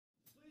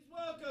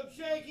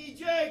Shaky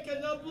Jake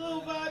and the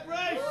Blue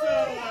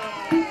Vibration.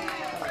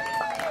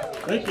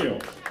 Thank you.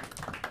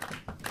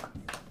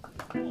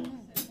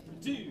 1,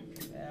 2,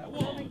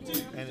 1, 2.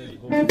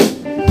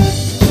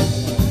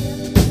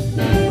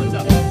 What's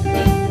up?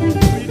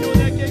 Were you doing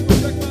that gig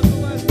with Rick Russell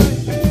last night?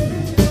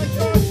 He's like,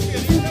 oh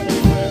shit, he's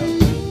everywhere.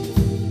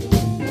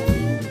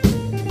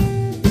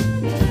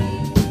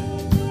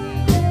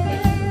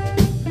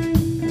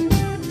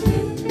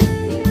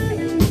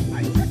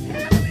 I just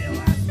had him here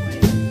last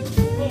week.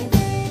 Oh,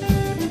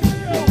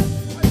 yo,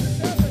 I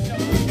just had the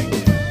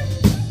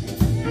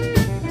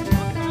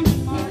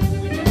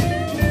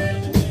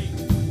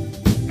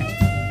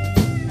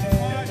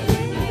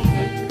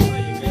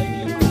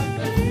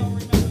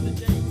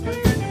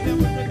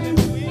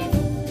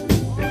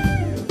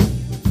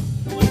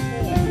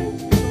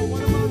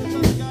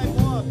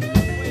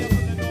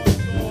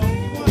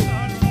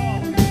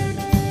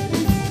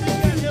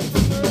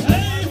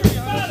Hey,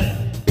 everybody,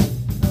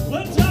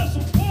 let's have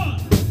some fun.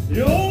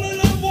 You only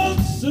live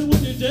once, and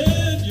when you're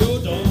dead,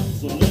 you're done.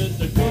 So let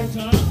the good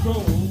times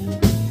roll.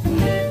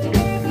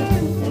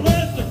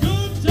 Let the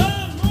good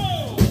times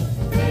roll.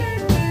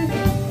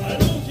 I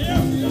don't care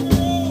if you're young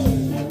or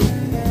old.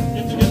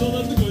 Get together,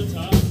 let the good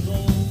times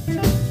roll.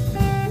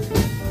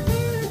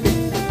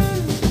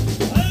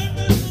 Hey,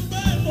 Mrs.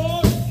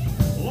 Landlord,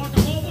 lock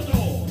 'em on the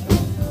door.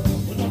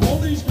 When the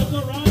police come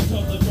around,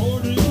 tell the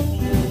door to your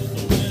floor. So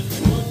let the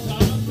good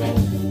times roll.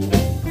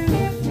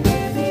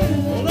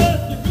 Let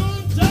the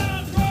good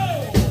times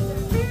roll.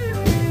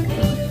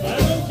 I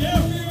don't care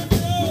if you're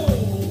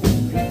old.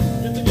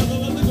 Get together,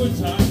 let the good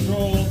times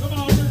roll. Come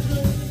on,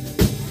 Richard.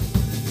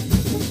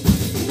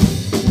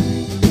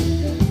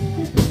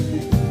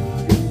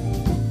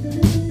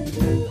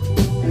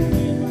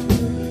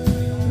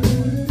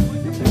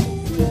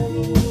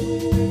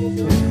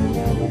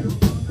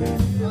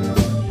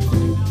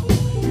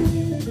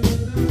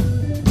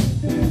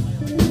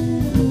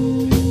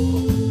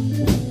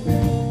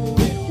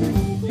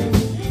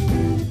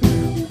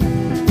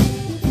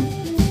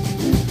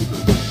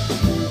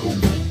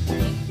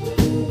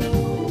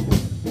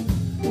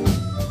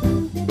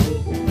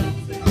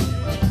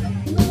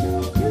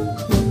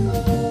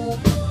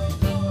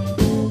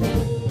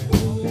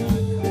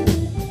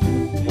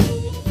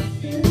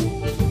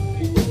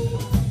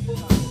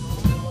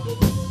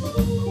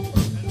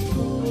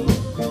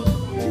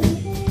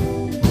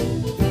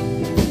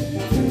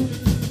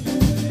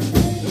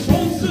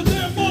 Don't sit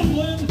there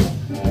mumbling,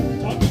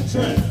 talking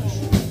trash.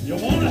 You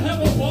wanna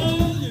have a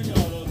ball, you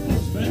gotta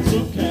spend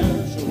some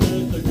cash. So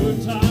let the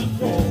good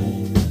times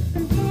roll.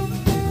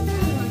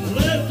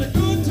 Let the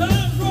good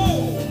times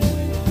roll.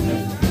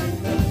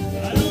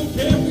 I don't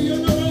care if you're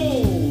young or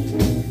old.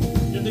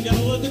 Get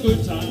together, let the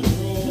good times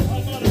roll. How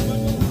about it,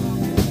 Michael?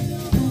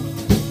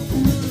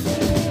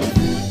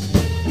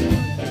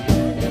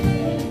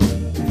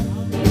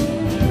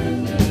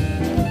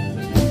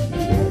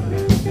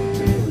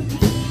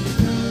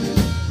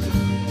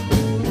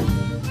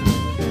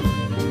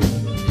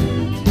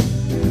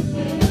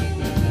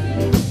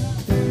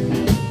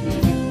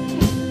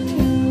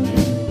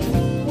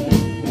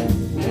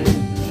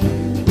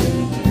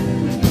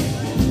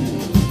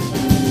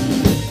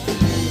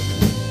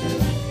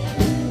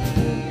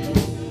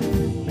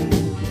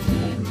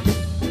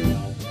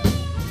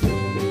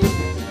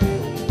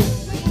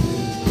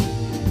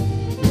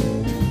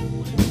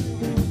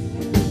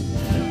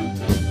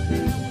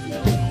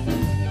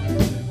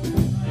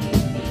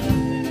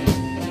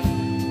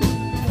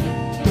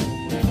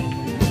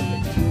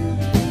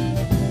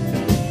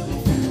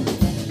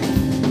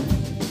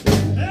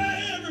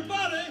 Hey,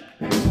 everybody,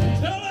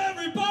 tell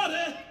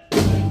everybody,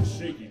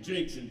 Shaky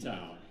Jake's in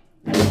town.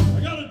 I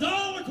got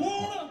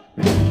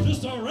 $1.25,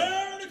 just a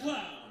rare and a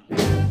clown.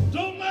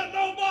 Don't let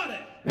nobody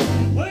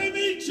play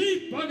me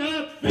cheap. I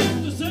got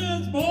 50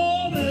 cents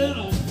more than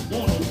I'm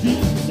gonna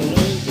keep. So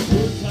let the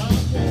good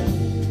times roll.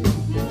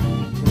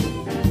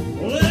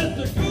 Let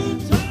the good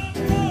times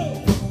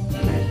roll.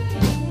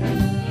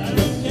 I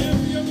don't care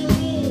if you're young or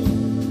old.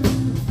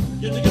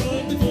 Get together,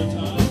 let the good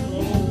times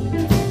roll.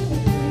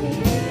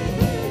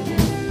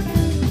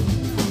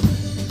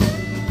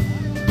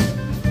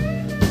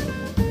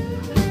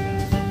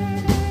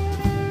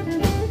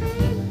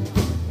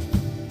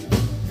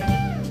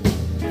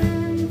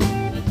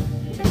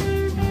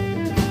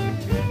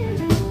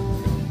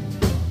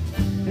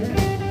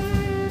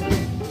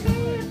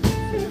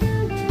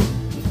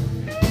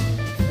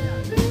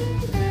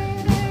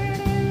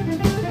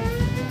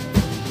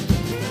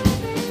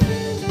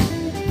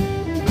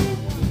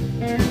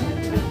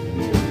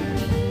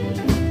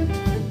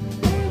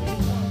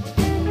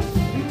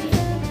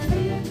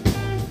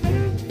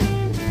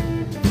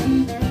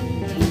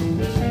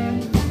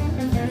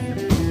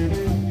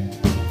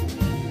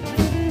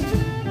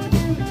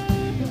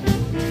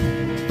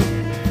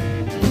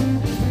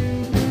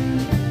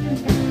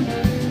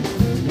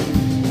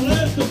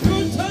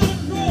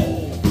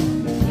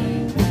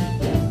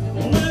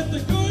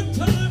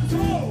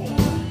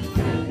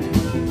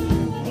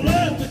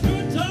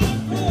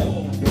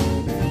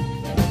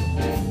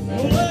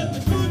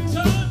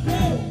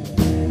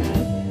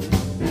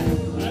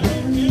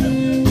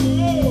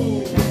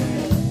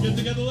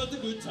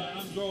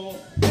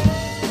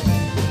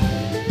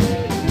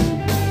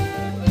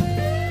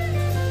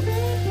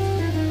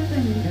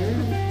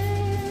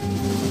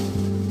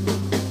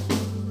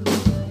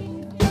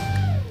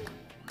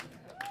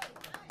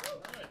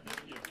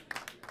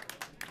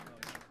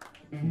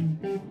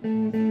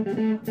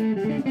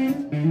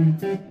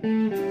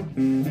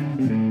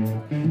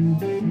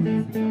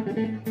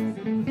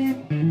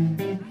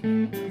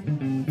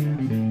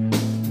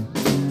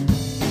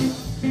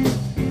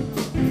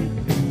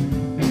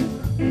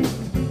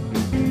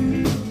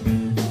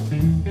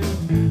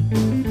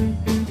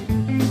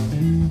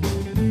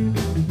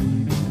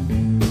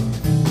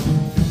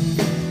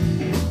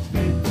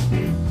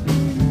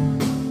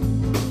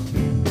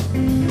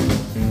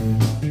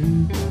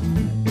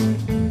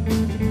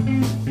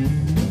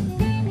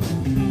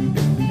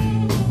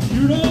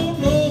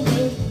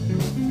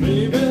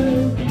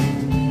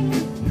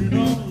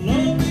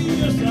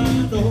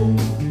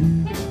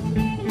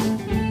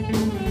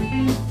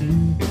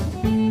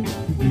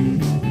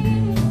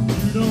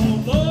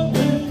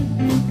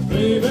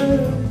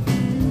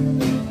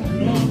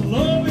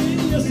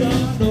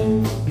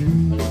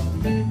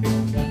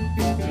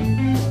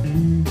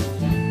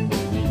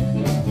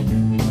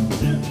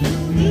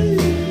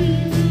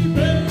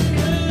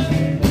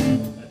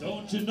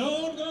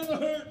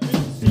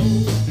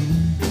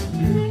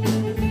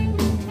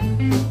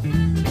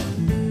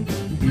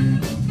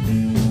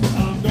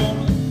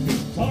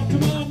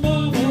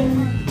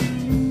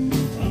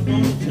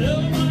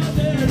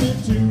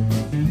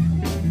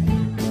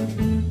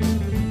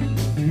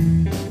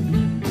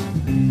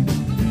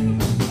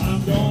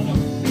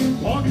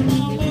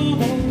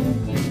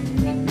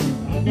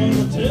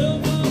 tell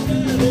my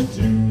daddy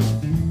too.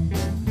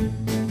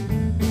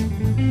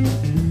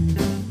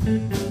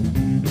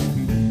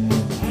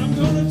 I'm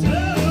gonna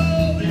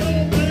tell the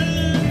old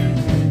man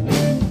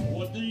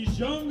what these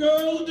young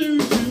girls do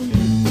to me.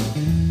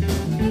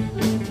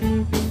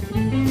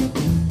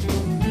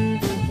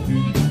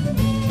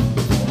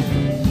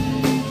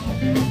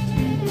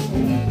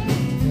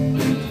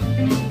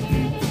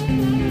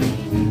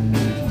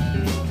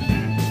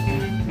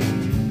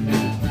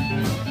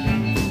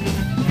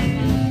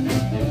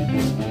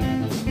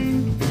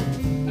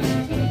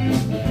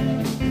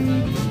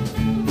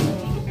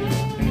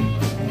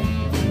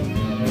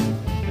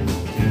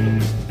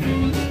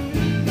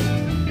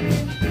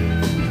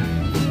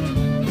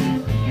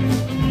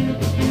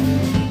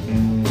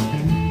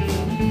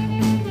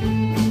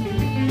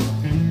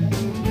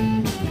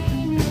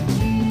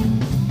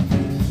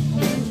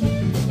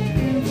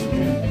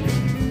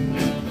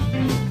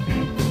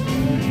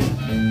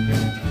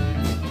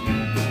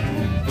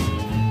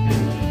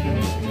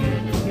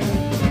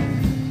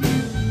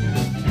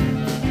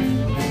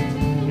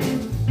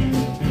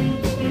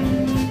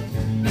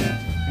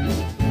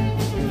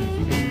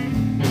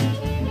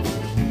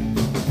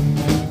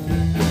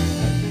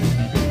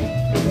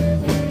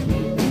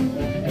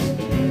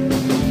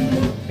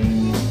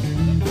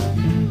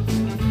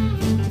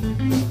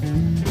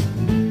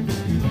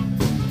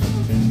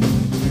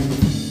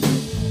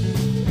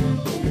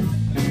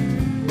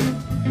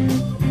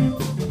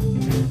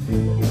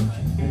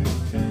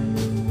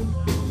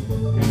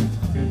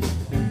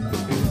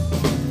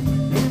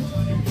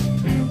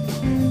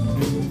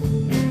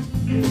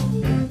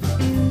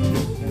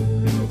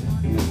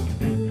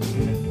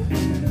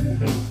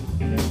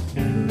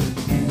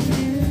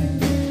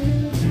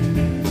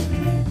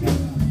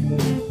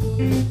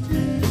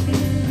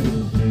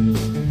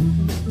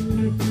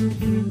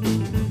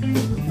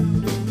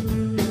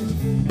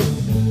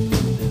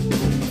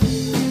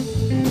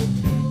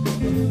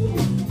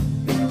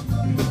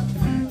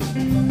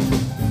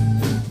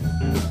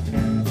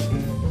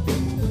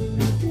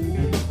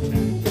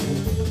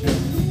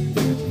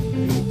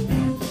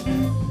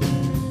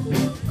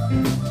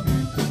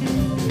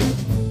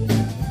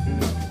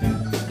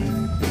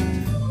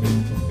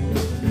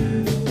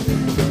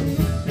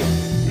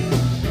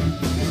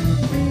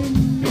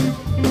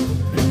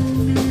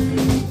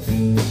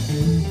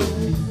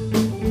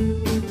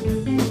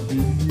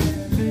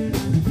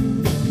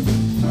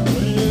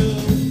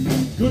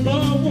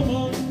 Goodbye,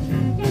 woman,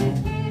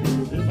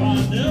 if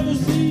I never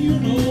see you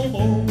no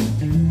more.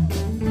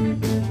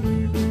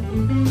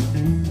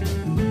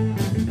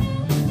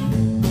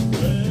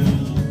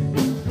 Well,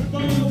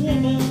 goodbye,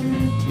 woman,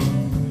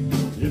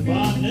 if I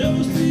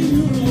never see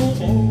you no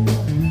more.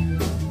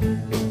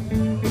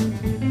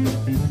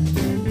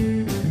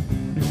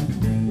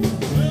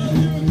 Well,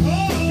 you're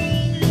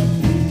calling me a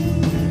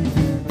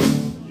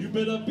fool. You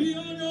better be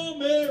on your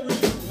merry way.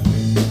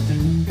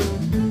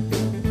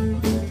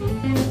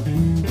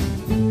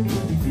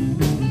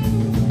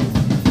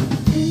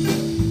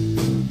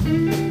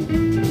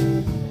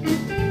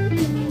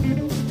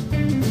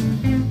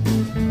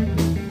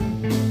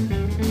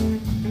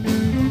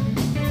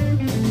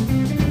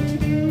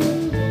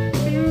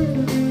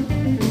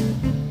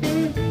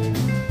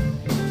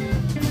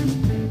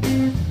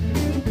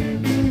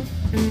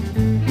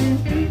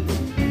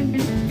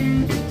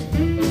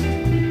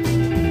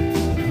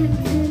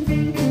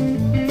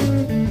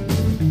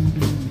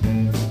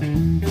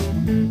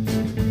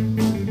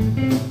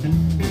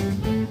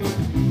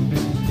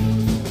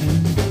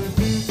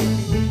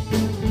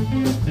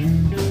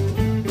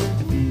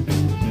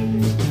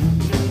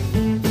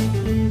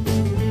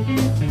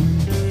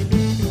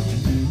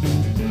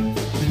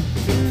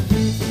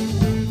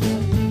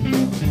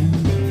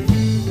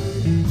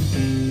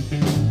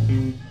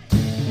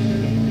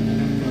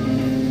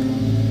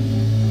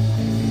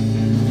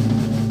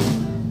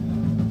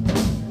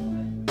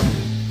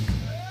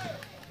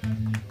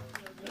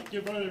 Thank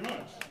you very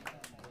much.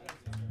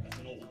 That's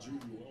an old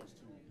Judy Wells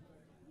too.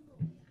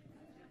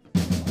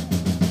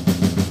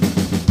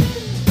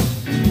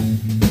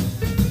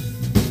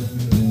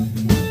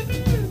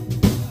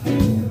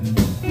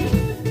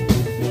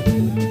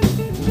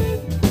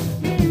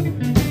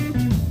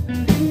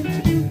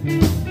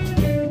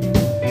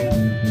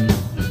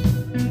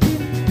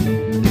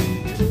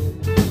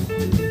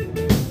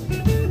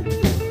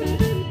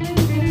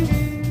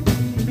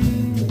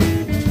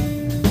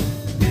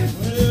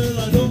 Well,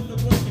 I don't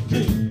look like a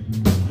king.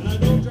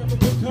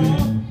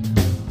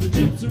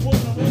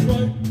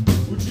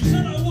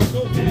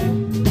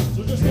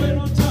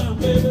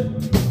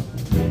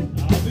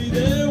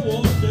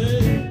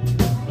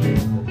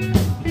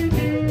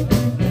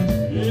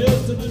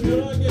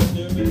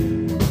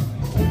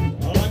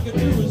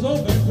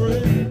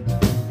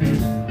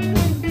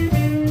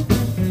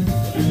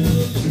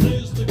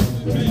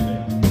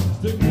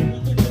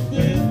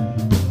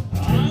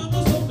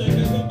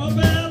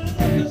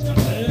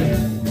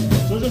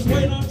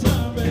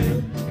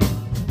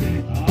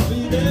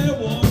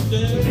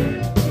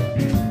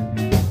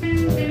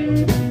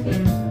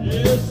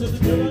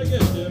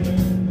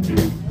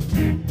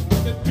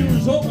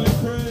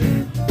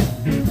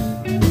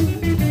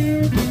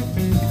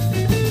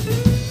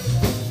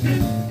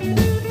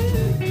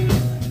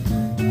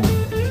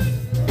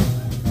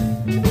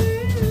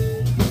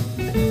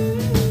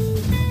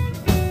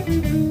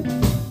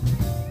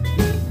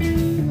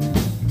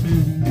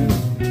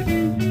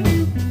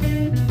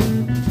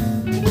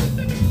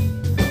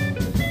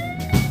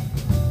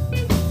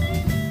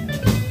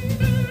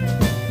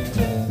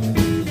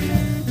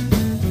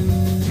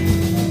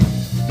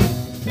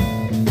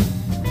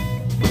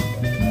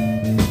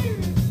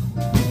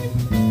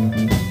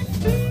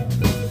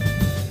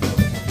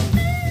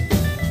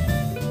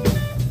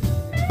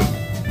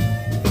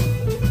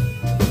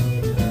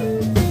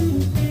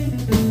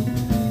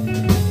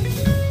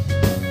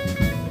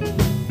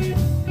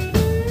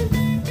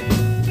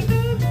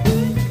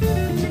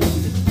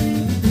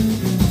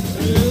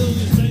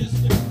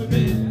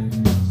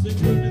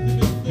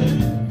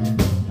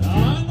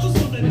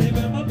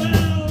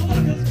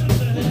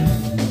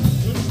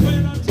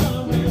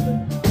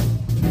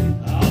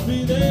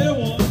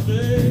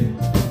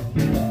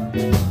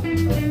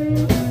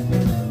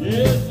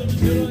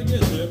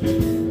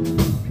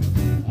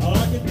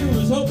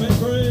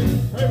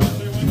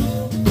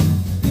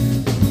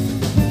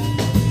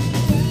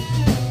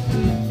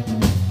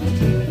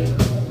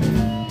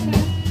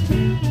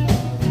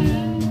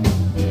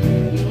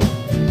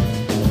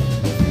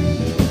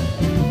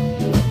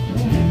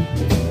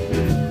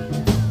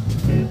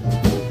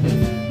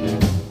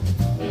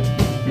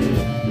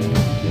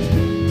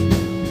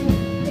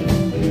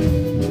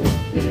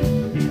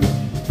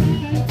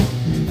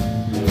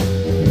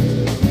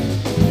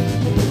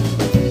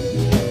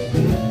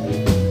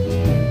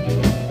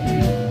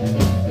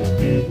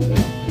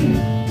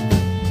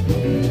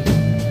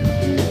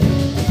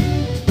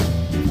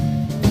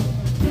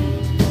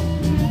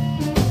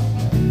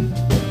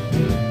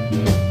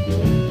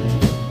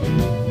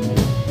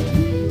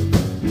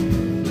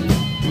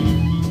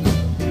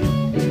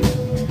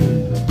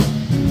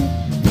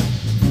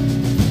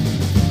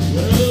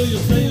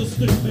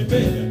 stick me,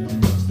 baby.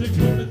 Stick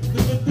with me,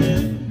 stick with me.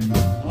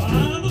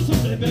 I know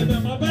someday, baby,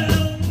 my bad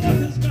luck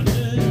is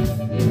coming.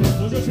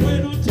 So just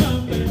wait on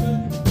time, baby.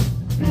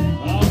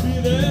 I'll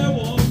be there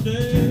one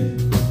day.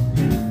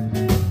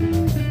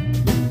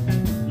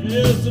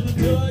 Yes, and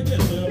until I get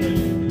there,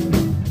 baby,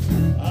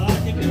 all I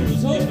can do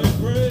is hope and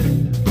pray.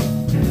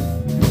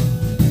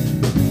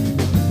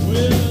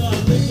 Well, I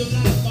live the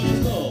life I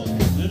love,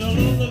 and I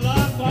love the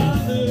life I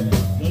live.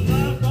 The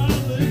life I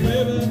live,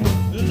 baby,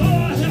 is all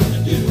I have to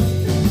do.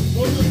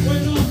 So just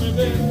wait on me,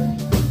 baby.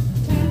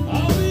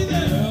 I'll be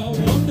there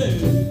one day.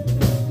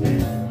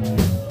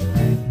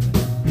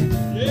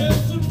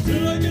 Yes,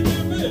 until I get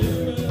there,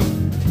 baby,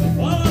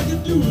 all I can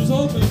do is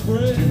hope and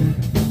pray.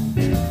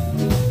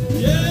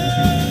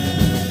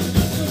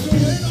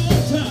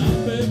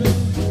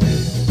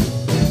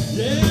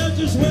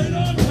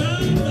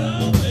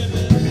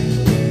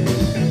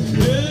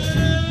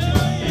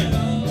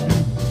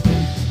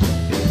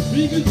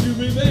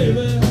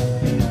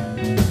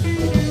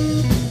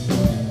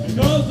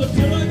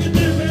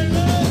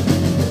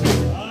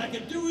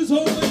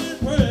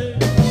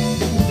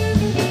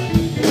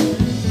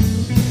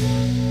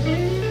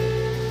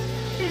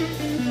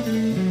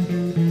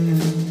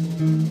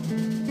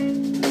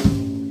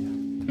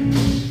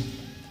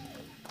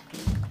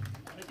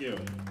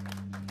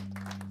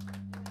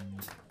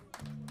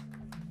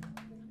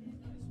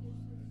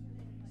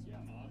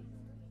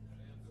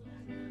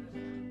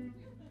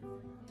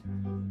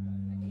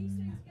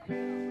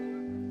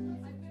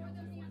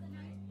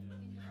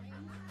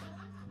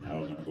 Now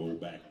we're gonna go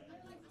back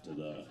to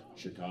the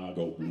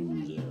Chicago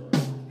blues era.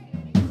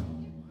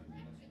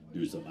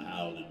 Do some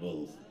Howlin'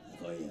 Wolf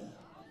for you.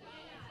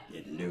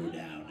 Get low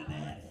down and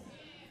at it.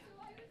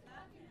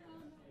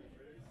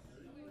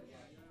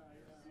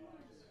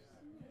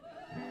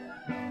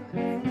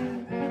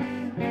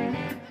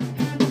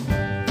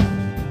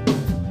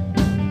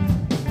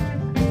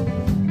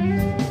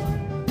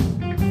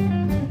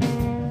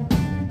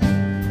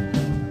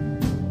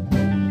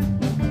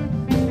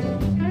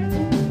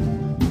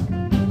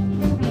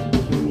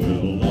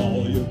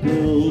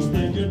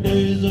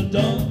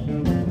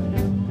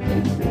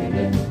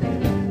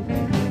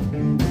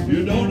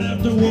 You don't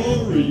have to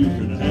worry, you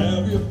can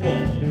have your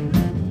fun.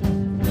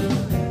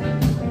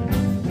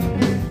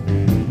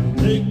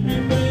 Take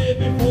me,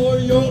 baby, for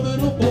your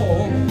little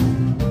boy.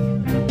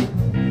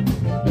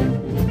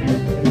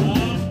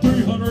 I'm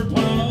 300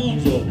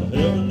 pounds of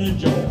heavenly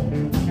joy.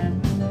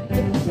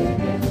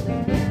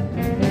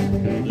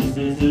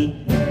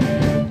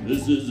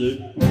 This is it,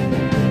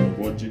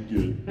 what you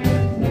get.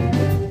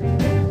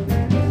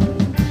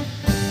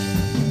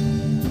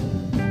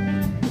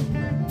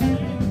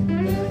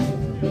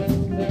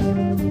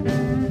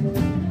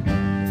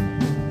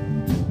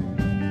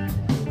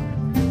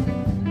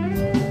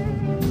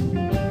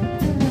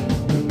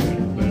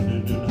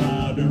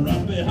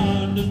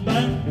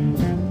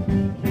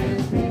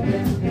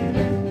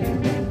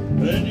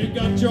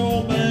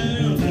 Your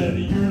man that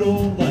you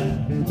don't like.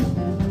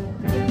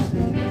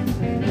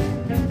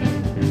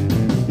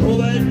 Throw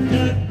that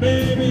cat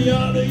baby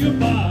out of your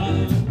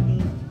mind.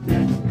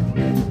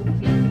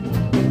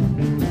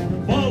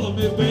 Follow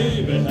me,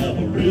 baby, have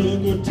a real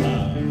good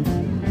time.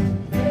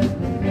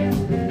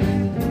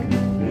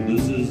 Well,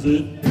 this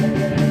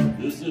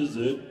is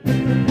it,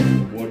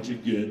 what you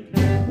get.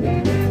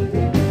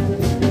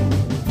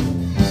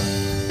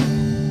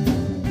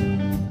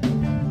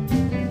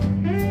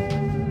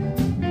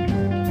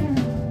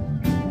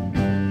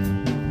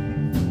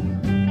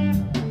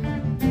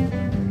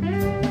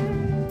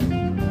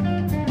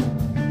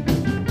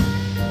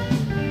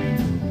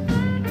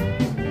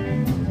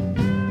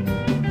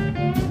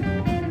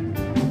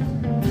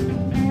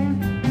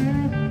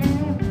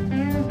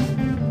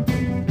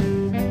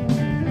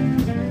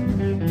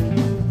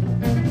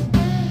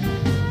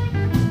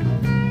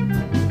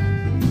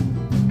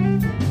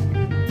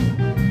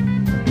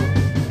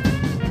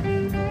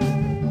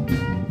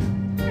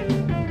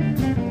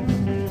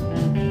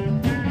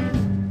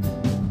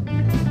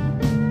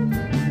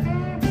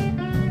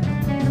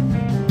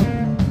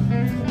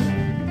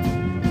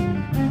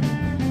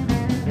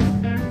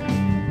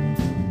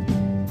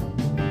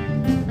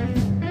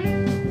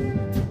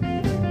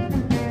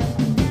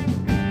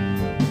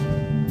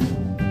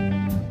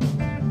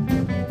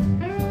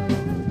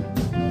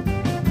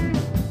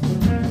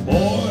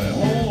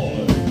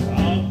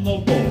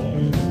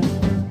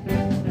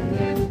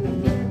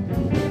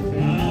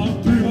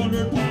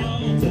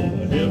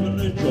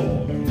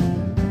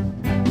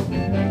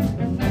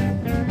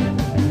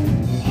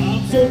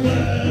 So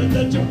glad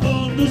that you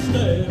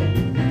understand.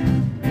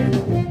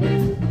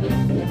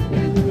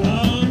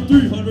 I'm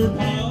 300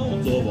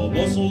 pounds of a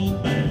muscle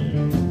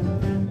man.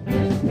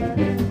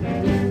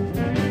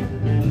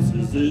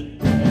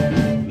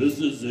 This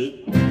is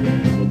it,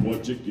 but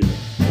what you get.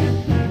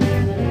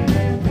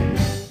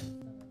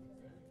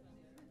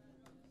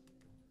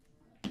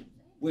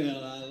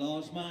 Well, I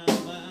lost my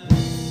mind.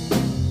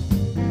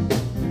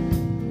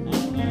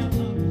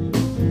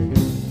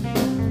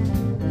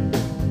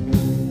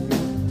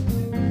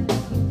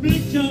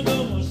 Big chunk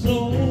of my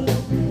soul.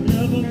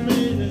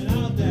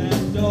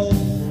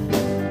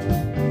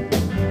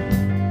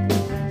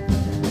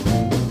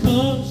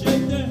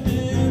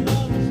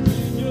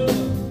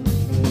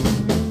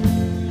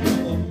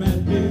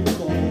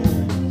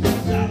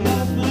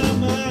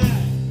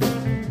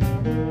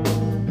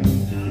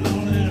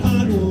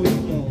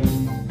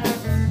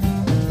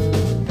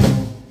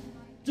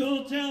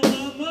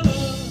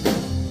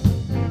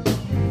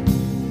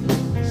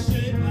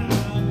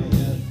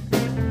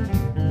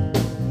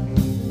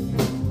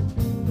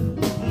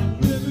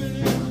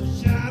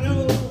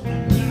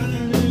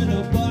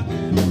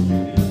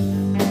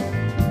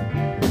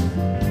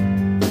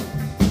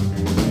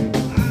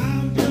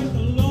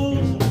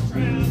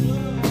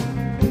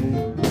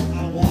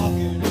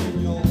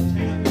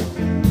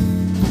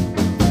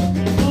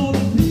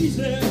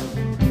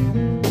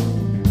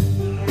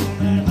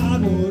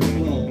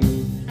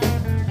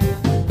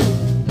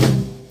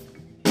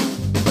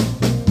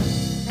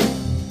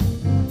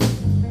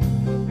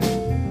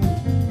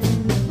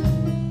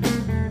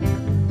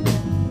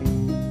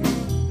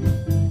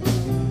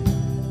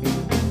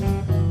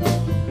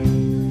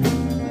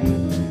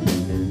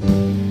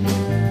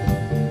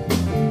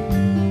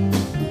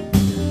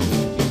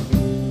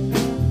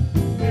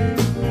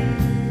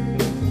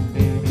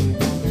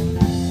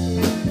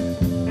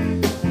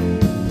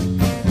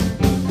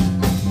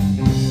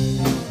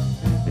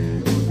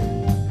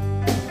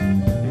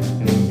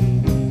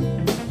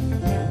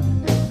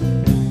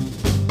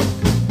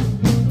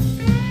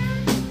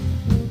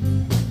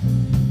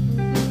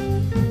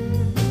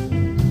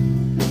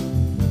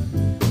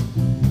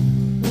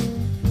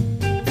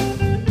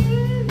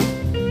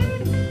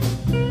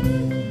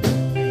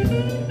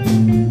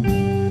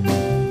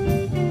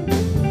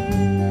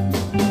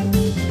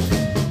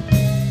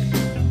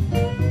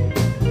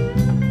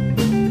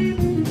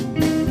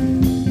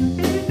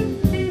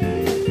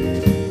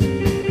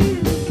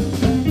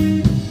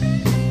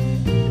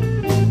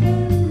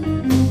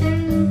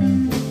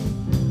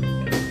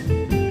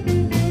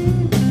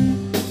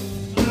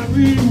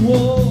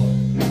 boy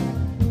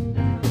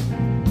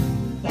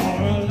for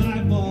a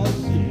life of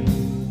sin.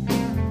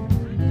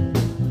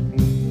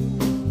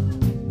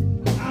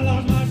 I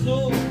lost my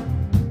soul.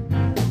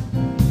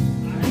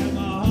 I had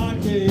my heart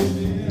caved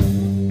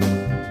in.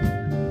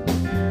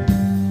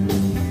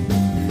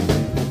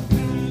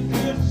 Time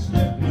just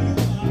slipped through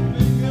my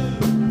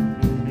fingers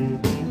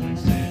like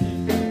Sandy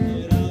couldn't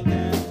get out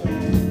that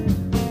door.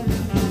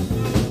 I lost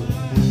my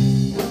mind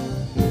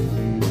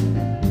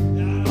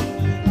down on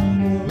that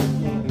hardwood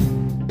floor.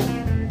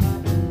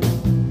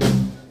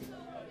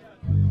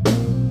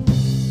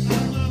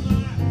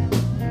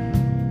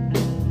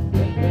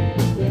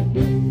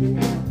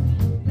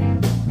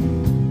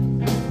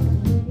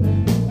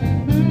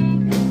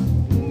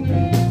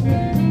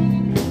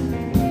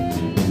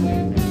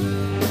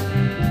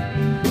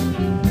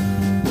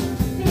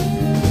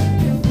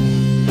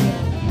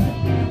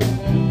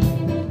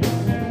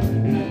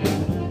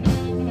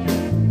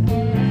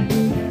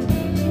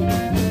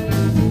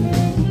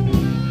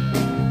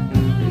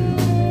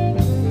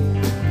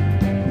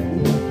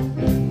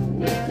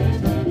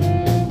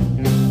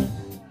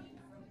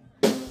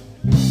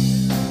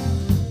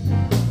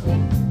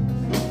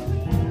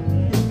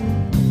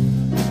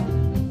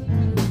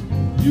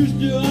 Used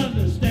to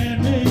understand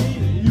me,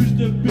 used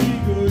to be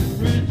good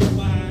friends of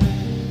mine.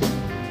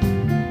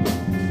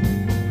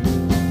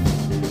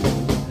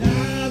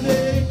 Now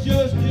they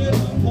just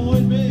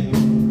disappoint me,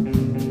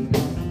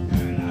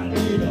 and I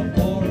need a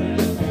pour and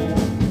more.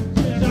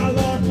 Since I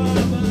lost my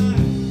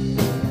mind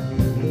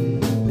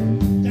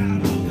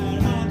down on that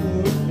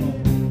hardwood floor.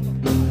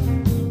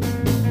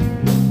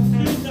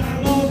 Since I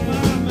lost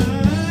my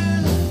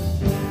mind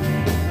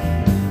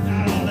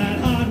down on that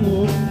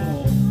hardwood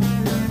floor.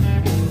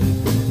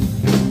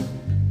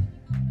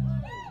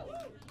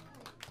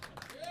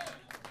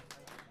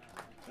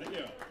 Thank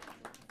you.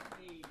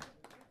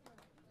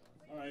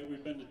 All right,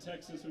 we've been to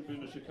Texas, we've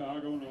been to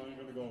Chicago, now I'm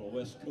going to go to the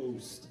West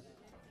Coast.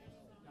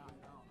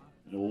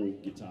 An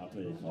old guitar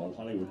player called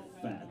Hollywood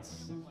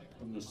Fats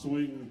from the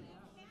swing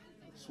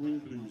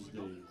blues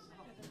days.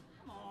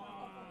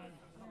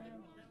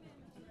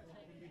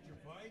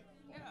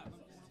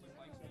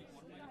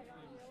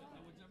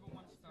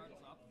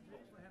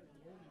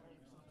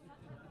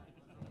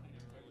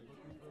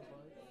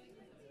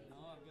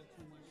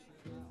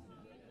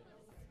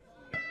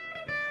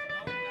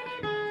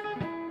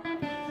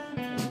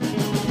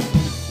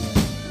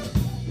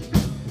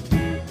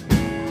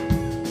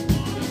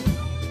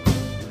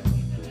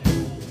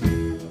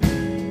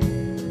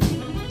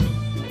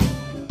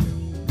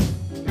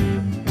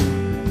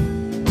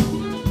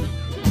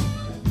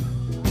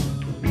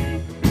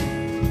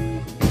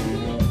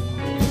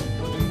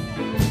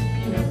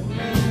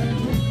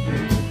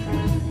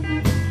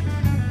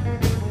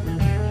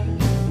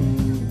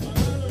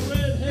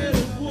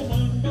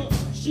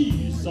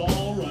 She's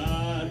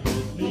alright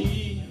with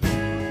me.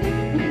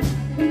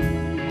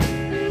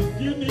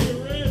 Give me a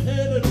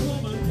red-headed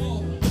woman,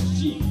 boy.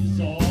 She's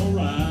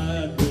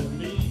alright with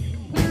me.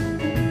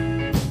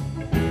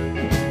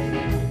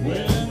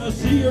 When I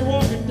see her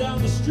walking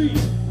down the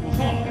street, my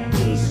heart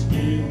just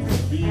skips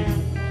a beat.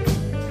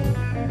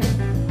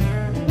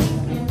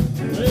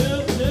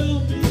 Well, tell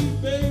me,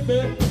 baby,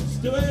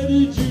 where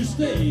did you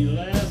stay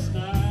last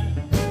night?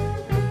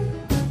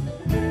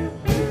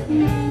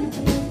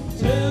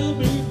 Tell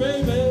me,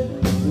 baby,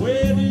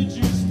 where did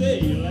you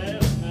stay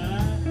last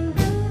night?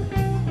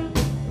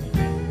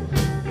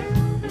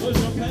 Was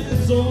your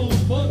pants all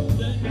buttoned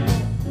down?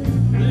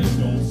 They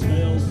don't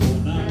smell so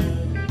nice.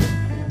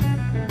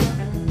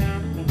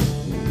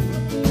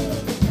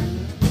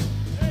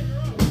 Hey,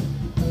 you're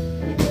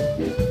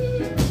up.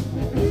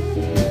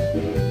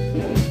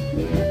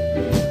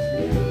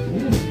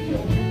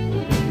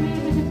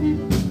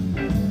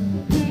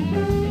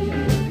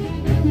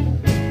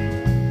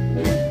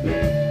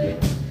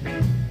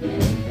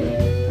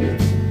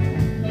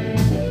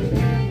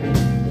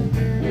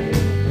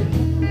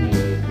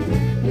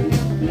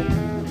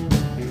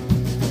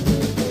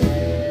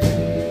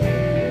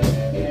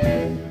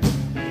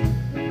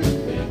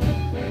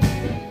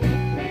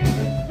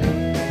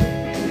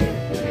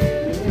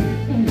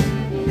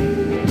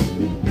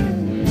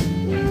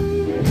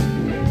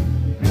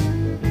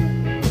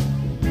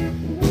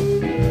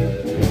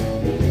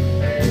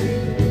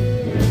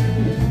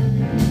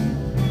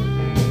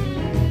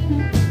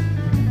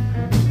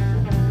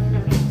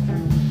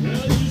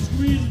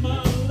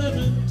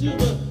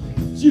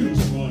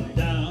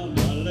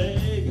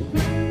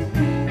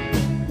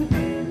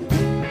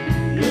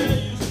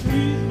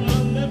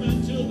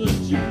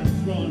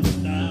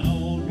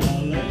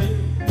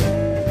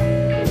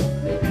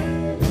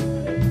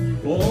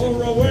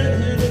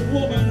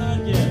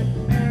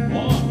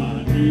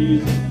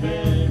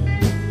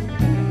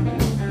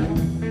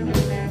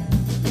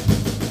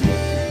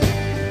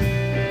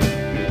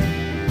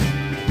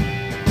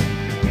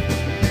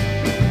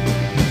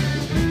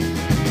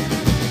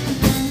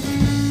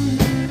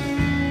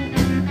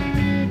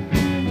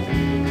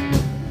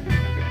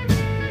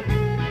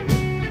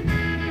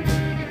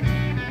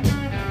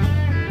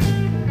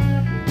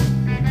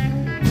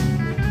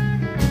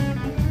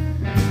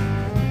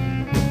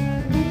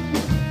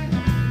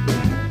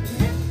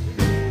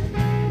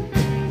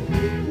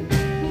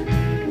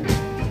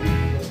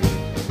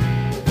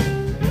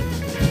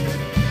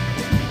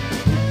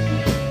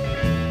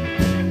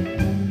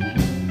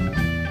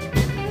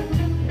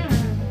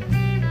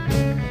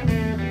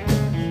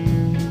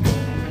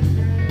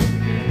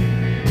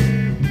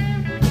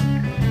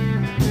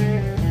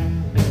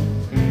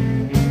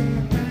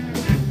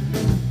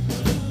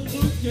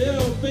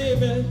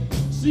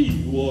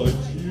 see what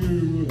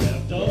you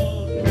have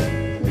done.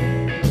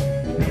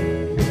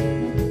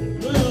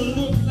 Well,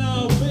 look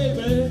now,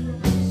 baby,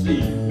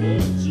 see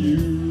what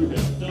you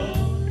have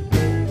done.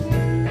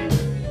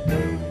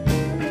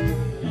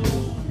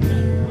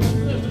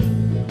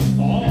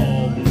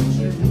 All that you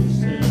said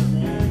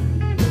wrong.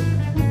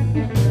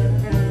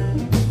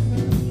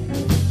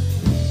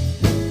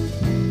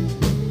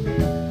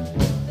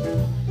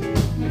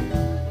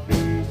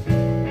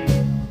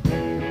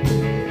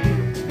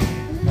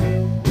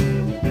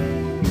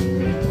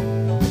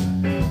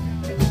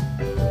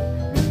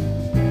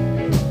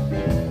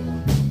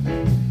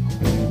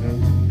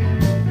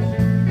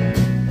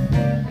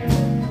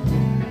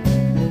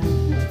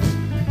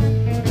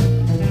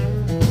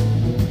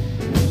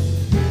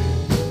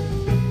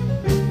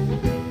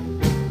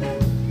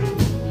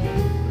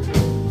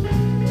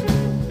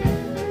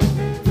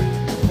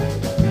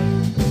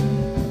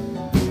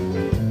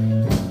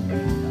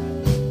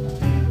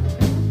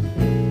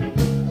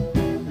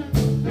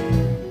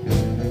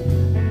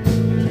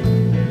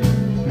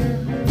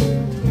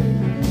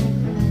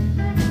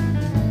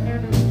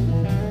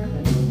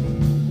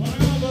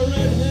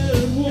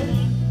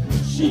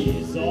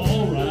 She's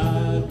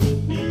alright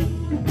with me.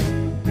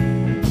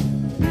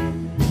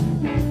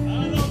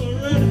 I love a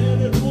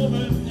red-headed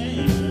woman,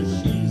 and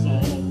she's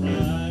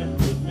alright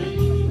with me.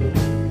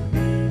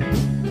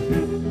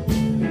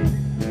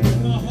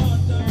 My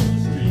heart down the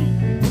street,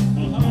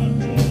 my heart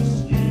just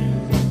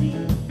skips me.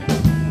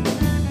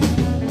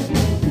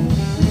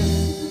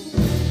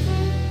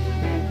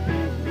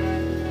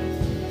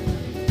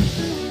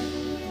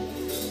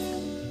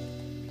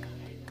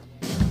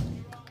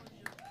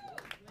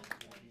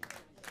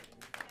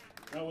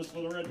 That was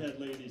for the redhead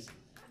ladies,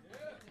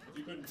 if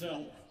you couldn't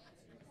tell.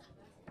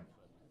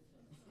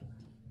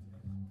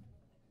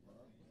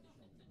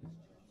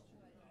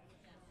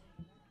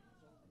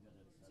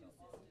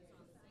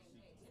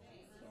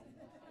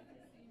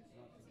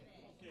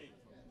 Okay,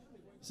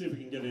 see if we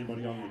can get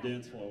anybody on the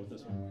dance floor with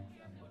this one.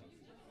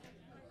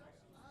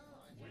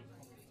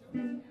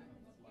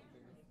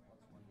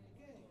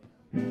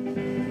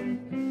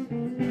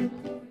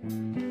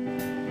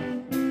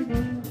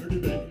 Pretty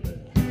baby,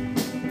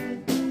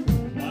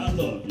 I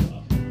love ya.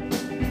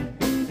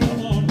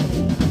 Come on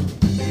home.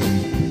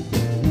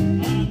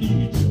 I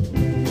need you,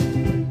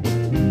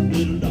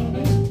 little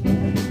darling.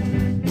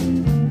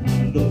 I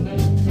love you.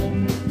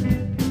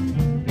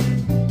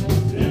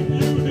 If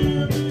you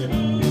hear me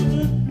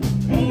hollering,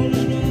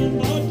 calling on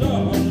my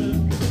darling,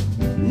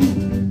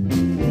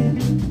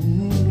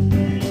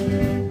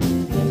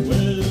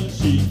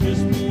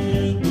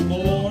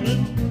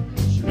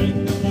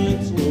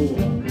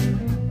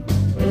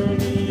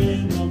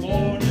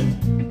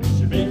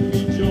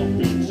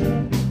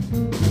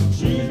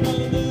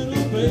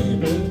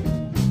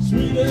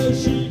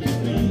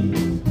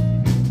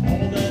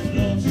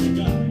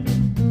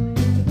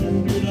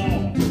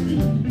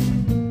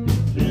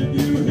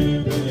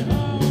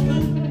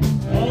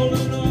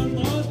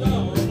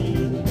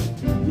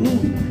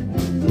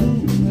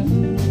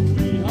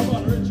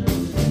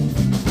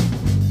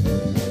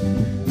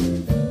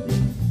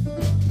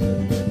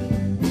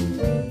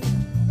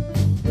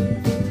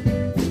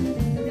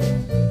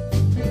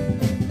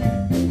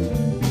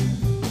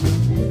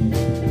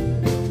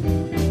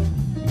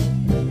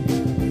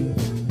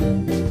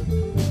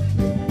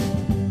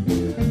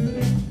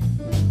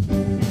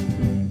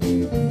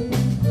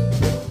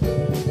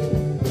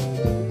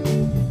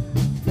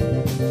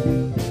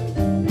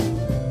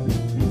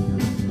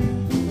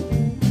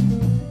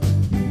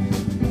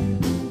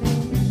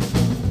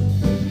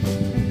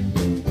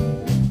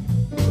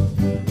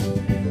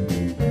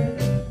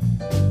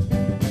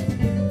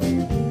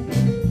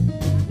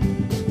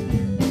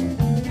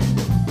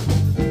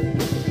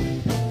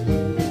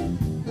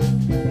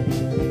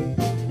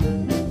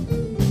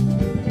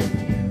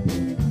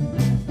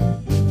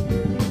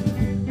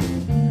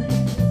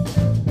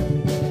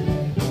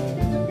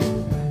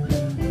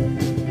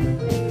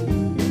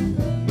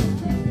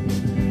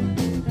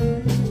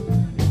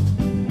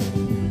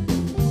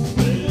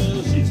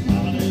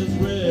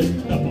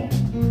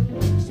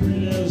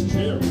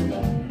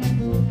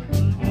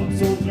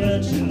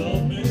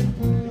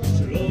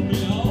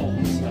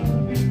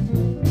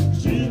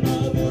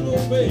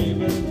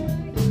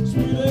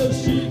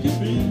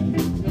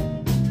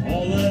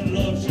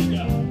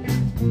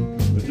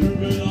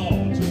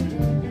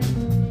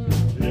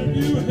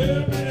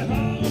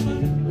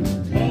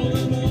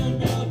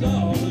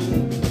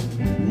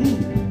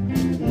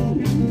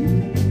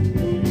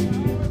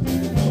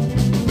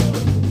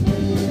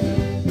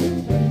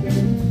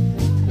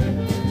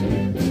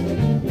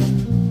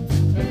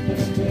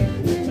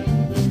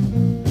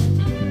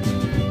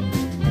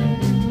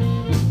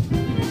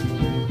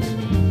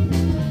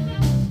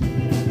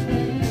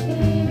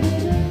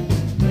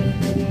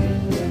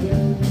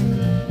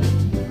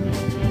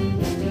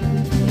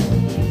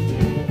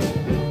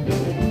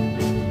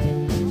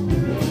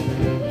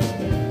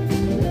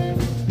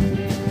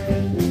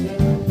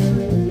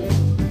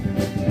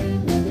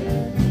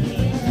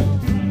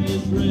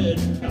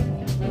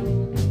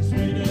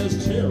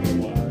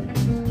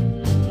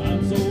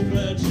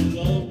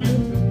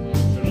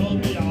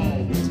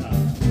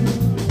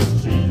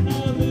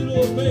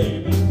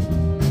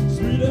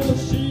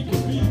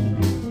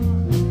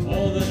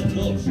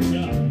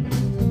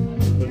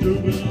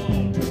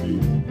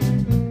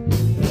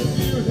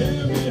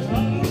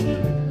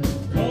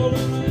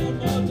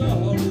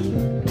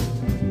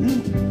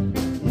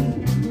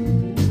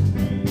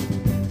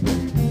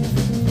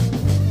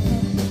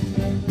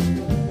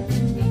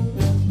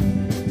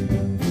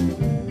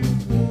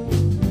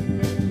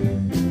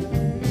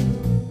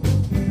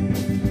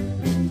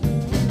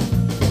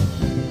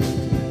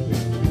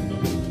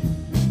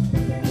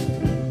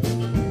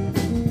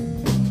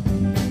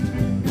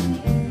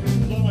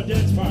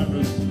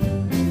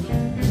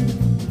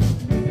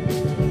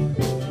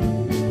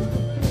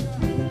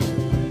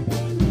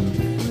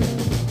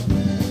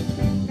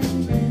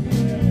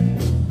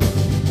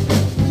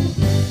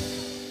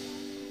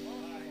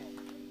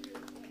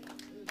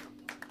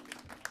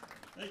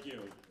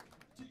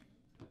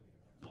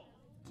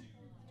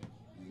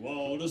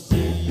 ought to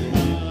see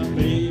my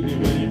baby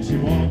when she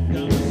walked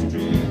down the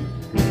street.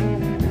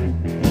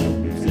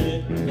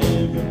 Upset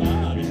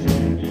everybody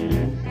should be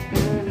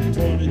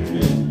 23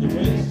 in the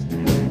waist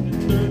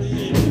and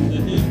 38 in the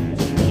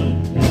hips. She got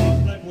long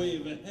black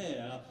wavy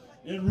hair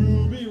and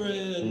ruby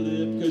red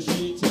lip, 'cause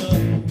she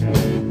tough.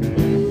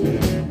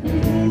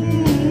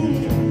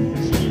 Ooh,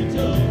 she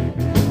tough.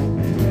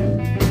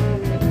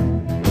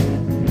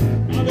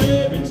 My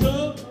baby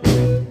tough.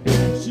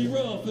 She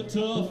rough and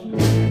tough.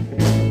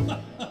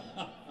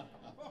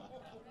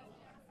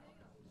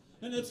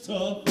 And it's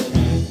tough for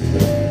me.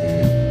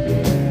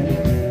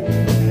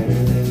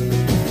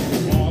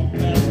 Walk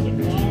past the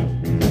clock,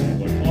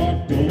 but clock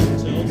don't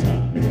tell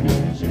time.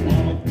 She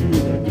walked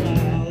through the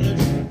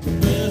college,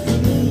 professor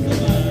knew the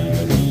mind,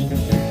 but she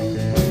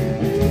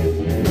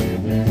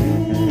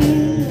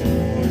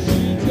ooh, she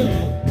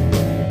tough.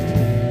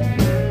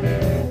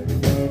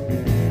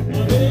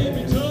 My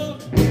baby tough,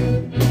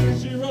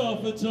 she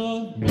rough and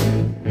tough.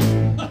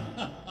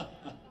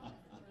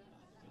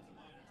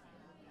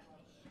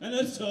 And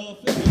it's tough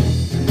for me.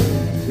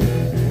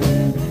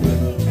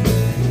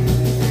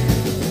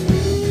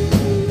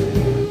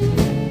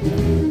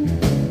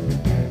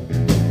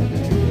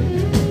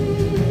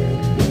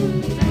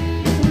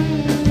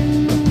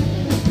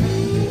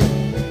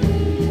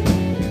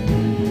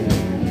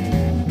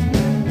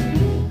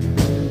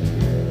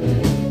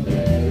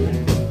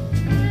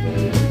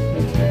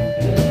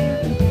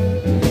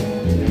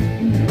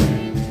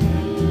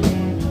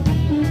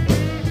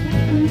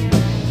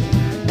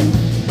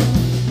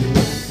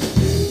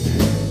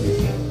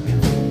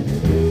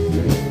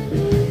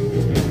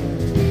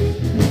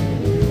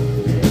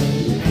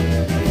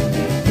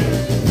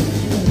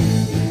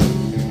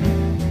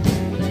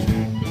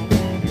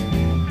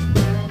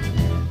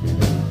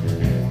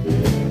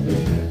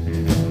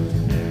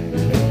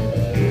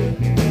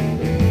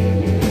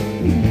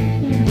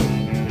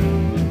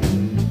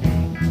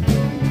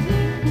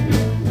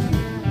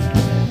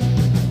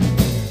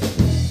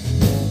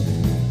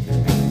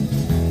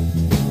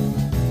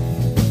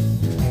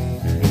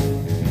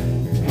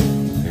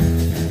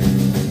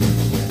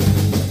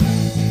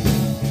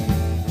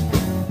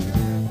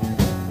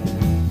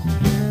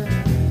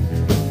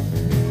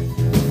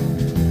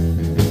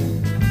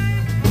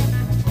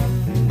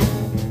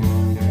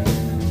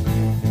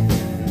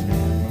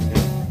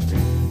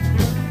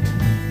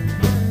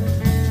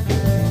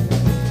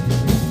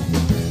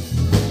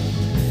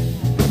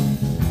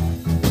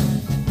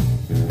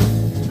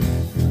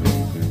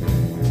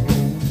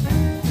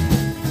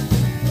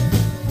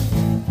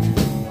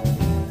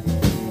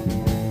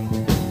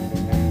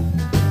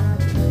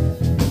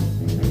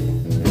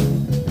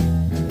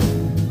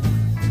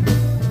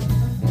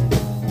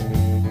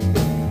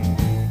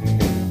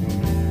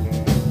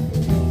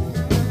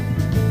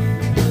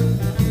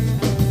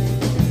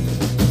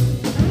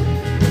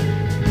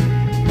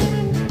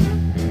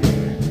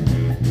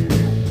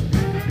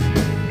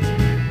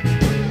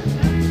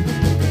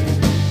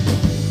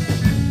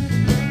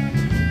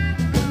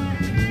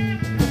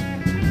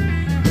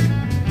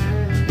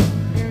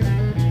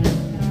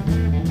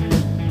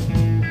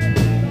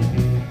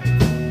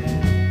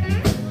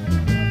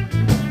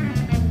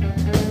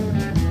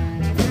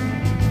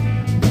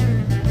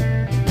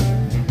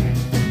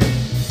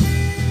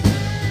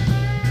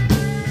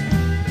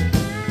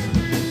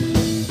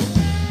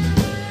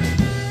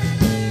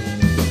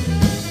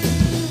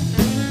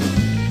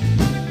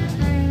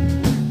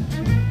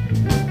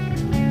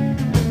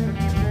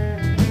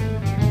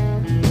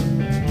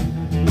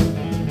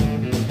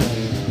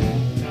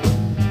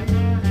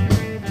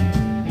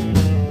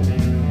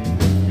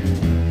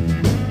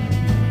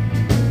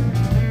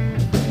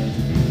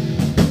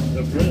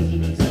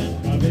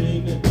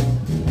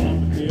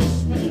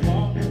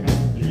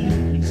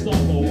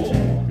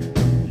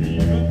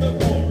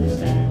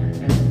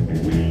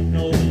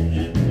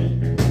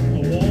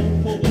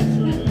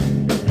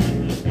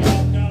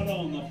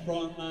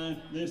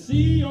 They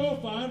see your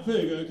fine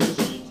figure, 'cause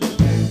she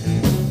tough.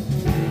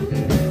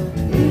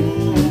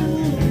 Ooh,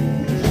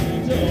 she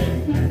tough.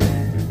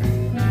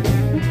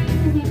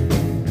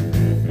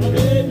 My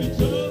baby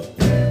tough,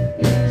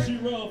 she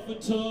rough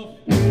and tough.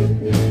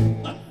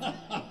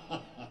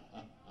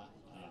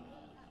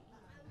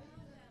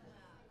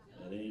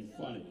 That ain't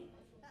funny.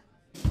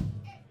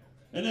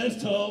 And that's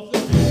tough for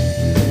me.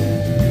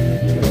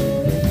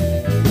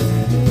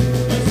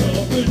 That's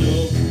tough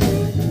enough.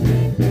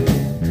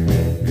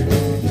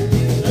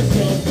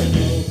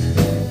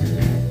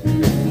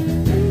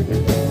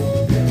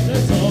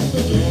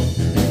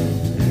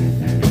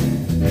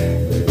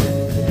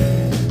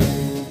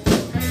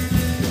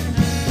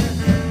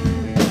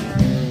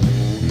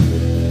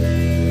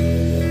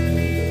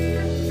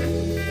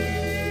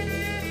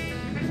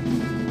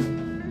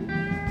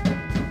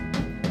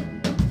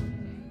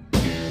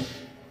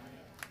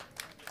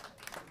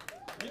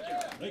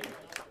 Thank you.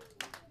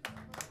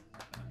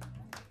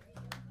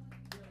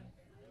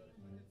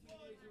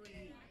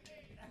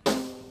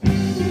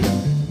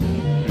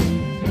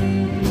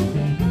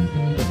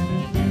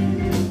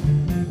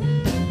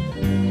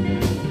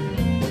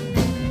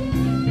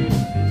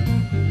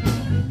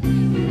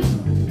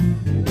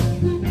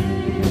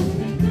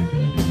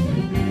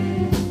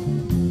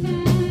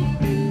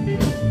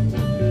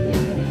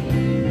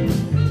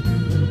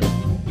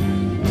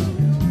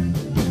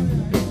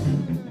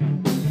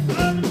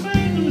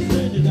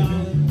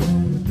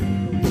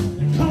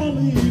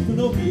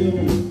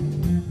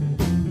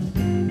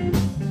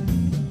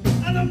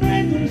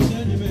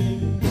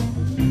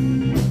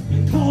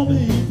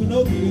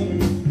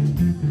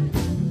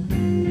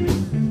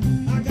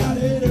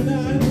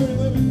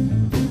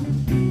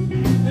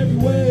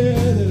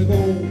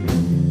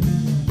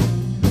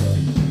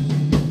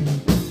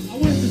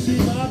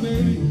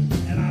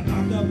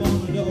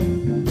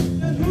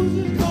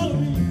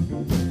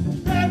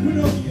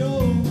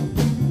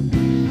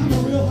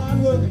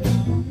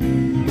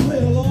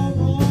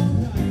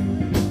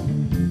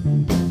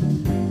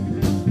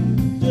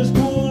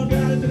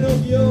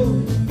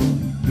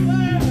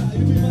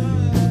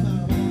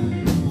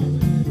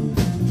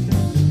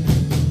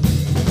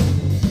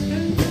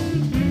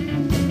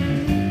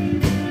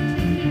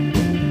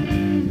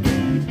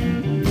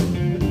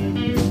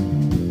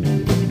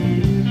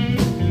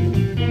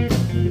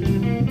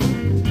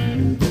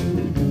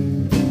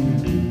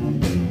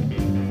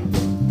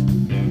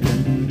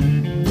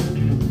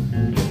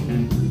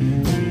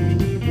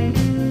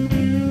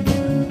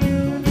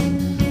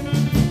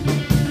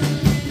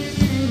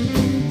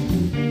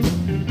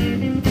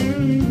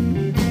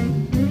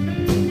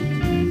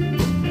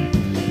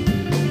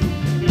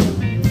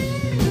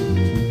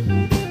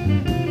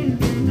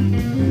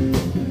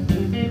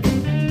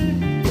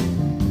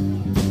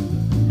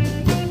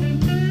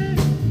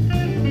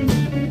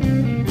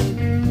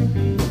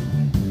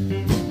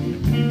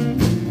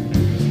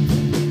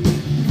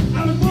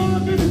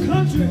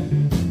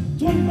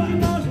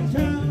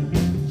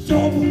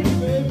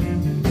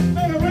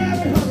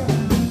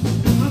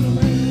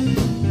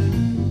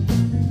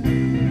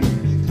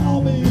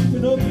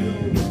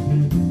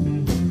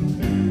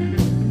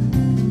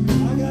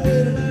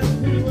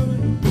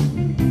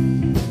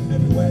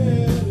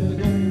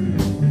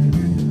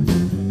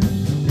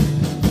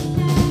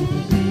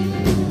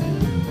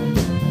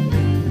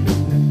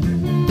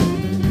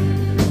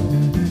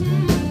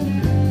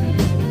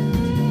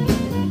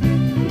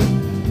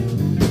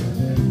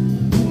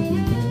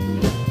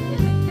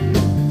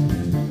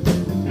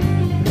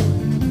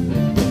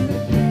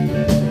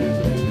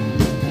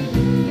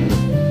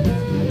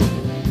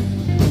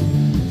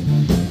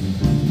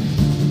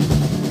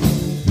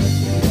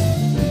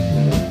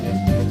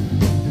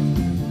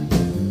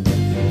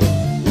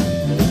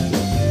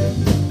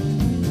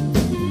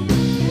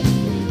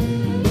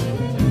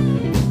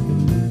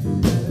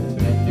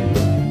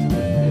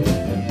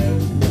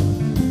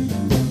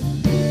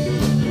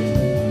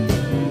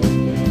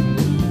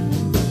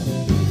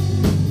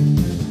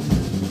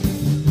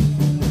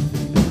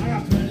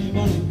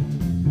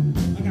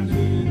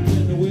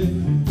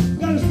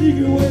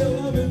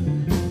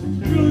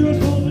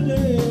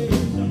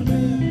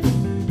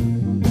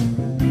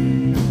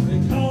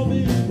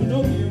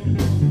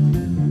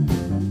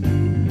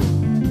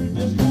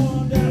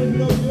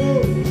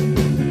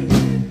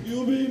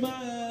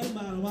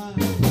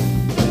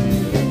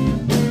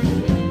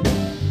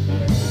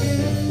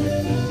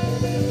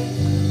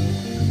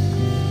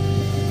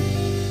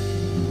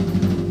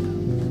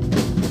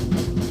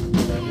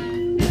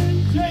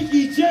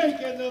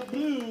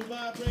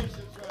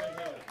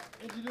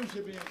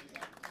 your band?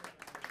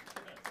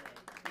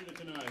 Neither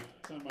can I.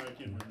 Somebody I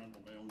can't remember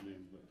my own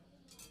name, but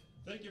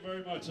thank you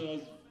very much.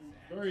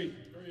 Very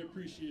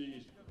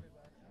appreciate.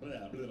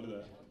 Blah, blah,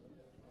 blah.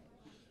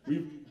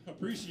 We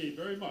appreciate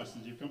very much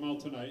that you've come out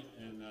tonight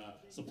and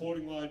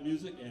supporting live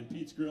music and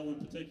Pete's Grille in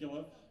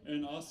particular,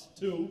 and us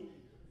too.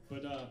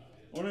 But I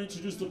want to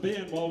introduce the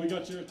band while we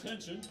got your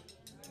attention.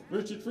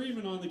 Richard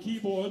Freeman on the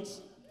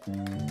keyboards.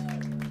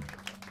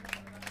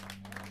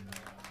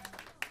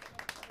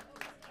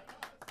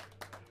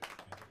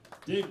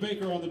 Dave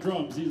Baker on the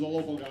drums. He's a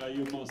local guy.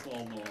 You must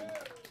all know him.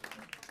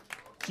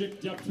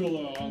 Chick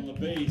Deptula on the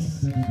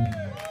bass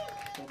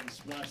from the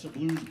Splash of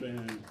Blues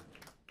band.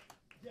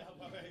 Yeah.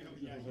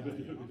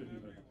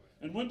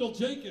 And Wendell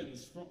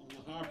Jenkins from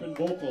the harp and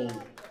vocal,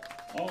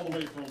 all the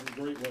way from the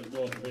great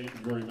north of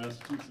Amesbury,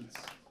 Massachusetts.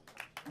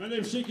 My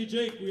name's Shaky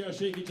Jake. We are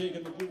Shaky Jake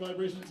and the Blue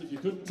Vibrations. If you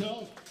couldn't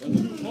tell, that's the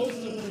new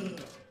poster.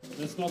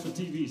 That's not the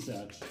TV,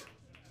 Satch.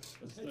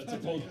 That's a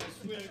poster.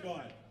 I swear to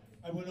God.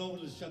 I went over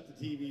to shut the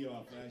TV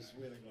off, and I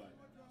swear to God.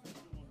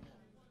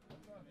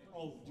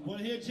 Oh, you want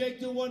to hear Jake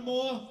do one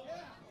more?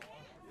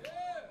 Yeah.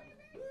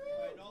 All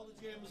right, all the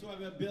jammers who have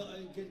been built,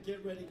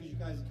 get ready because you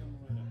guys are coming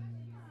right up.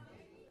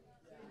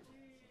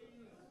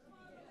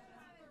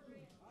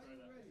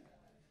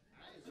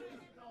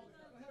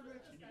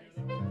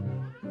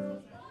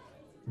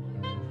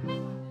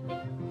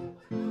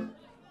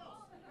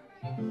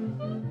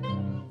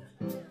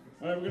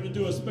 All right, we're going to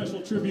do a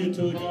special tribute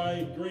to the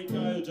guy, great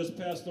guy that just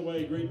passed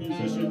away, great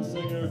musician,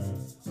 singer,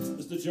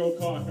 Mr. Joe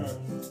Cocker.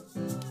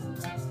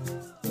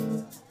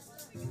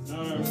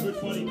 Now, our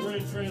good buddy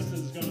Grant Francis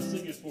is going to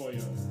sing it for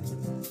you.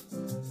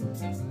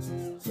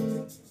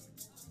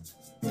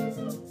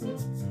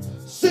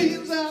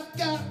 Seems I've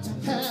got to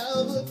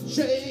have a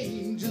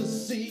change of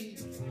scene.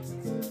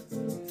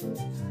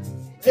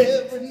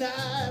 Every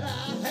night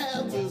I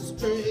have the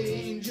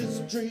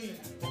strangest dream.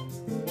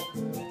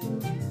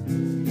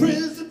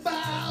 Prison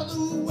by the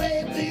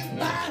way things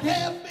might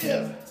have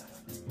been.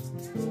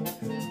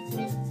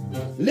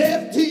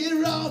 Left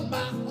here on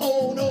my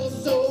own, or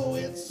so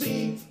it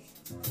seems.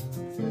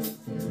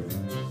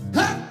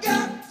 I've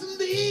got to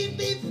leave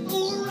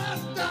before I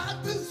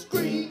start to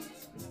scream.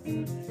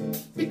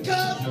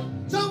 Because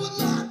someone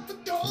locked the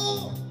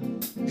door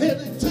and they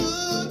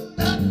took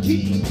the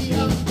key.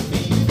 I'm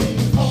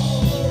feeling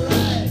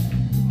alright,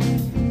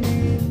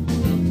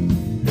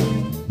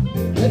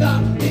 and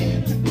I'm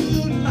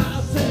introducing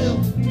myself.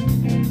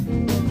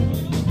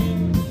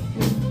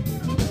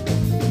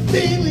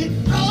 Feeling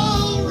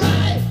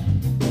alright,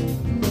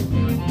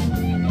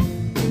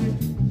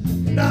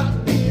 and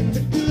I'm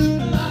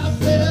introducing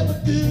myself,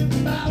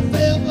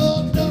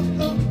 oh no,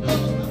 oh,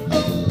 oh,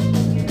 oh.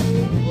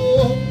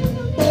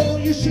 Oh,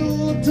 you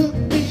sure took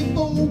me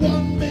for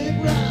one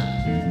big ride.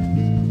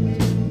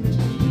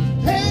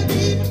 And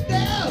even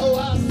now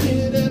I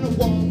sit and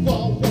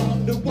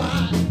wonder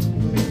why.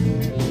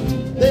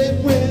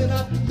 Then when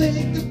I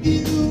think of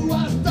you,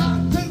 I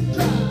start to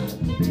cry.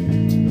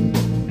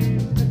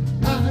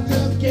 I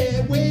just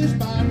can't waste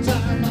my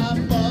time, I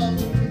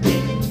must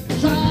keep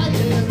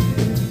trying.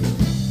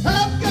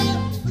 I've got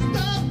to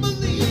stop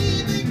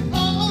believing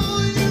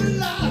all your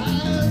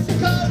lies,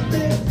 'cause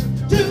there's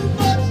too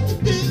much to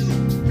do.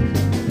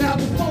 Now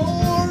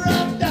before I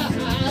die,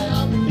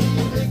 I'm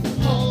feeling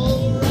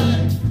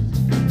alright.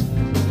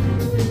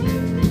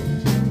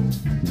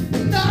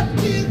 Not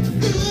feeling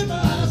good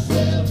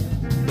myself.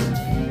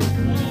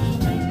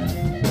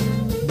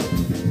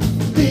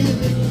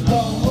 Feeling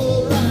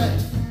alright.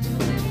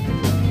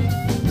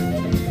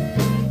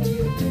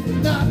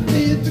 Not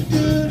feeling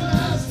good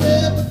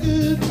myself,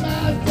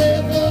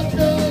 oh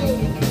no.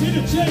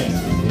 Peter Chase.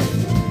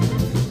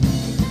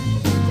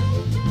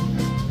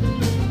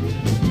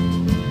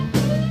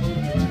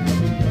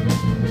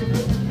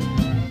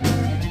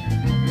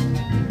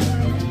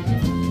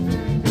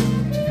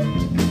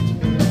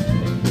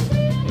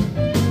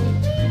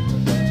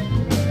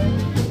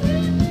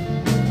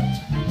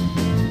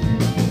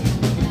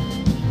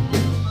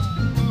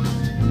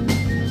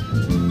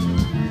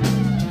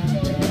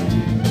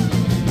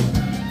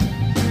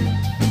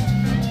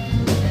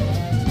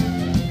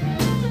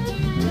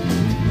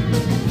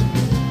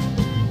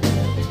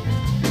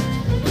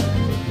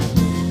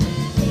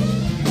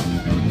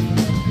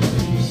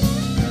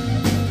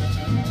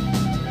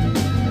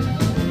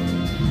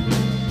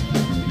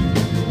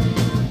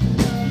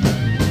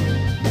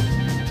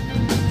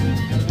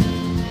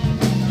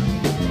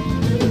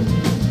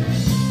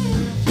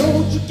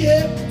 Don't you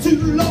get too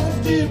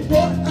lost in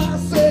what I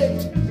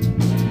say,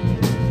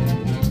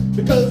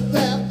 because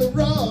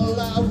after all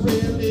I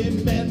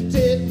really meant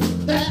it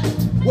that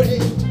way.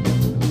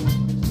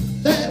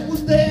 That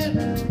was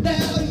then,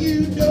 now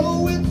you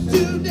know it's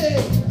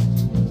today.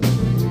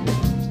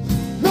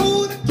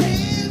 No, I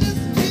can't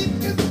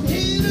escape, 'cause I'm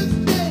here to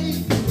stay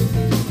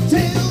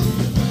till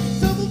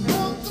someone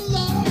comes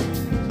along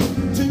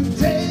to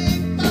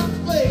take my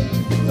place.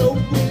 So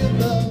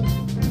with a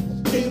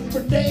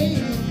different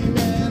name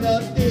and a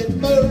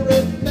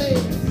different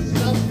face,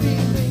 I'm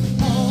feeling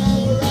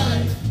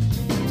alright.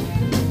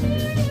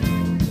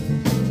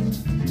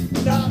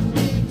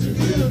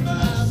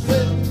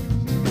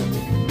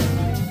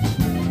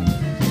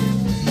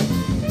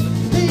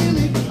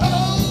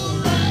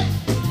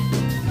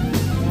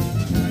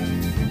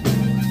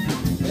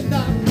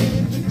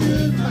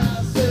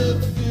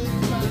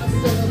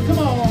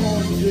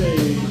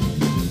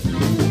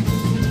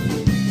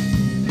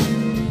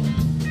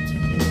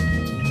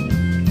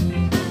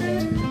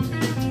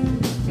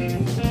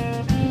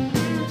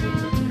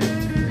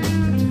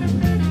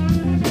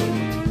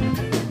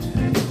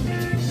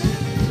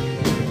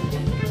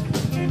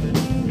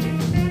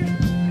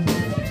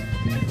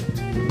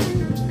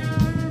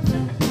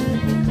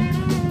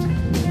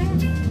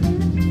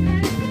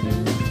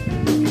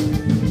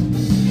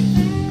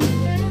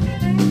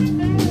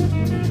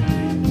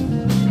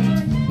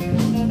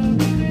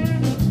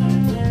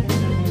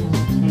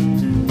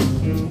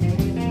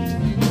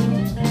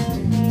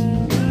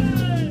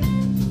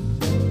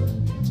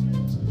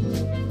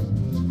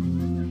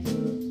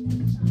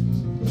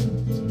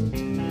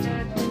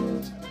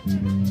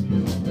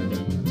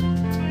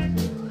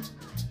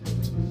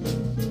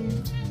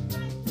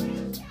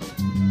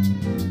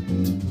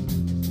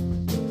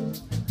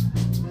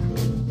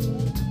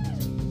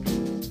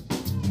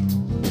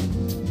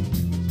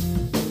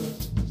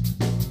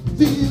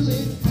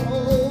 feeling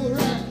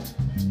alright,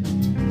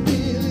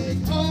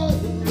 feeling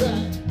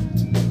alright,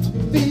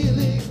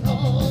 feeling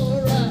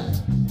alright,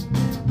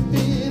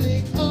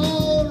 feeling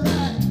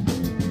alright,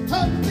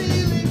 I'm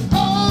feeling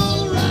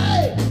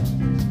alright,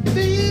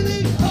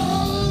 feeling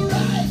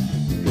alright,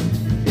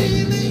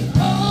 feeling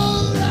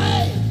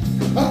alright,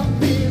 I'm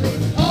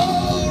feeling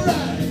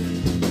alright.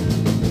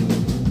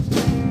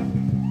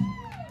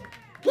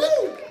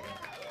 Woo!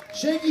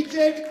 Shaky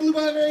Jake, Blue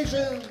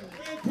Vibration.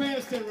 Grant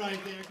Cranston right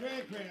there.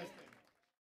 Grant Cranston.